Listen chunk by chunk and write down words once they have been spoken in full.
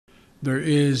there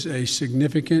is a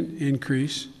significant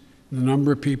increase in the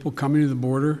number of people coming to the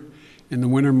border in the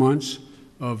winter months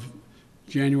of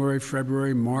January,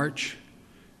 February, March.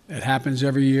 It happens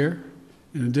every year.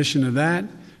 In addition to that,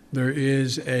 there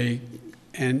is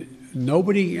and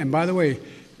by the way,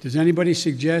 does anybody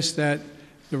suggest that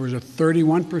there was a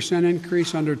 31%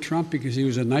 increase under Trump because he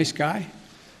was a nice guy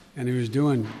and he was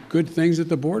doing good things at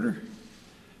the border?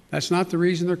 That's not the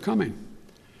reason they're coming.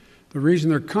 The reason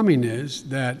they're coming is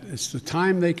that it's the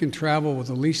time they can travel with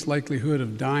the least likelihood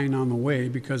of dying on the way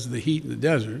because of the heat in the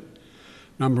desert,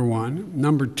 number one.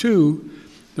 Number two,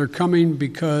 they're coming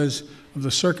because of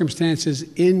the circumstances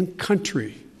in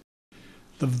country.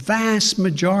 The vast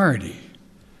majority,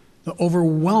 the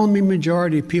overwhelming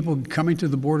majority of people coming to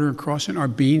the border and crossing are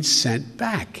being sent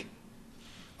back.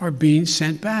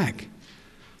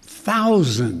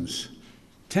 Thousands,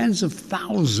 tens of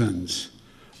thousands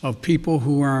of people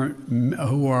who are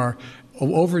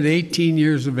over 18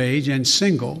 years of age and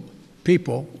single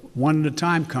people, one at a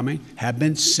time coming, have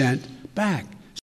been sent back.